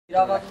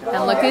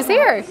And look who's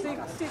here.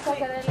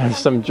 There's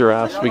some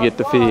giraffes we get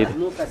to feed.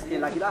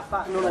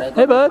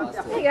 Hey, bud.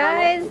 Hey,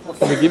 guys.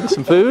 Can we give you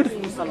some food?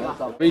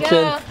 Reach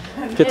in,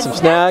 get some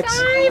snacks.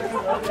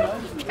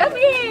 Come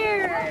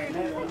here.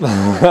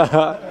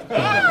 Yeah.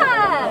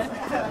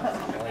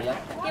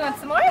 You want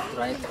some more?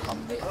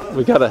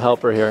 We got a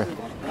helper here.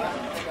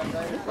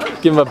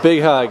 Give him a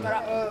big hug.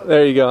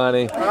 There you go,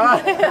 honey.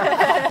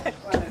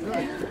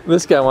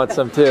 This guy wants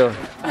some too.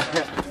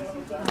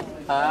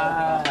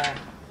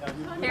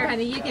 Here,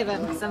 honey, you give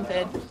him some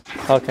food.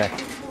 Okay.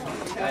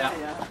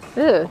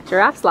 Ooh,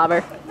 giraffe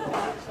slobber.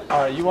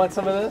 All right, you want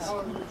some of this?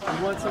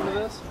 You want some of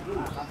this?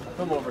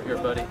 Come over here,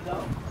 buddy.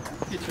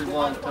 Get your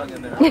long tongue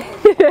in there.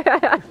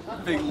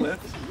 Big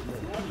lips.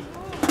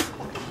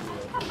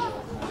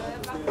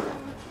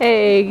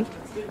 Hey.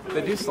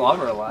 They do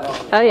slobber a lot.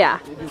 Oh, yeah.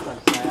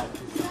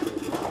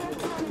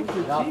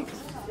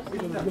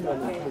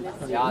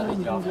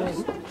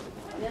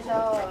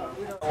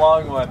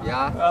 Long one.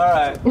 Yeah. All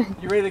right.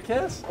 You ready to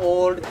kiss?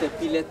 Hold the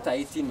fillet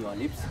tight in your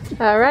lips.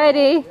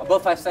 Alrighty.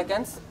 About 5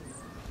 seconds.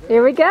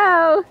 Here we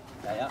go.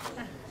 Yeah.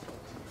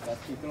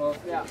 That's too close.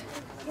 Yeah.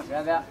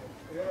 There.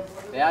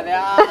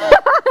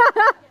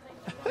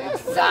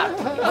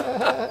 Exactly.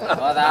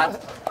 Got that.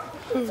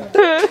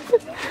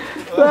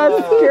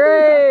 That's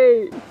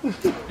great.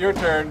 Your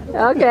turn.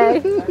 Okay.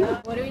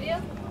 What do we do?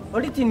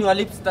 Hold it in your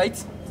lips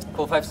tight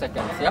for 5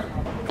 seconds. Yeah.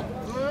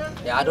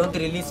 Yeah. Don't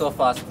release so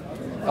fast.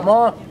 Come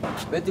on.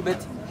 Wait a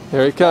bit.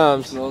 Here he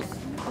comes. Move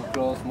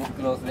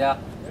close. Yeah.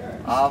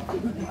 Up.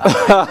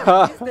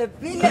 The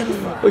fillet.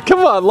 Well,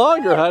 come on,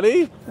 longer,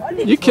 honey.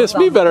 You kiss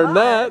me better than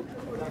that.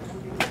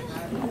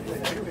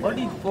 Hold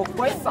it for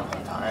quite some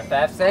time.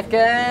 5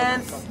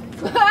 seconds.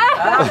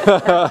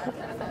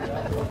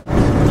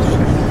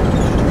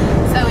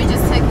 So we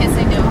just took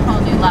kissing to a whole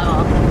new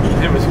level.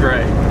 It was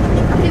great.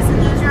 Kissing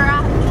those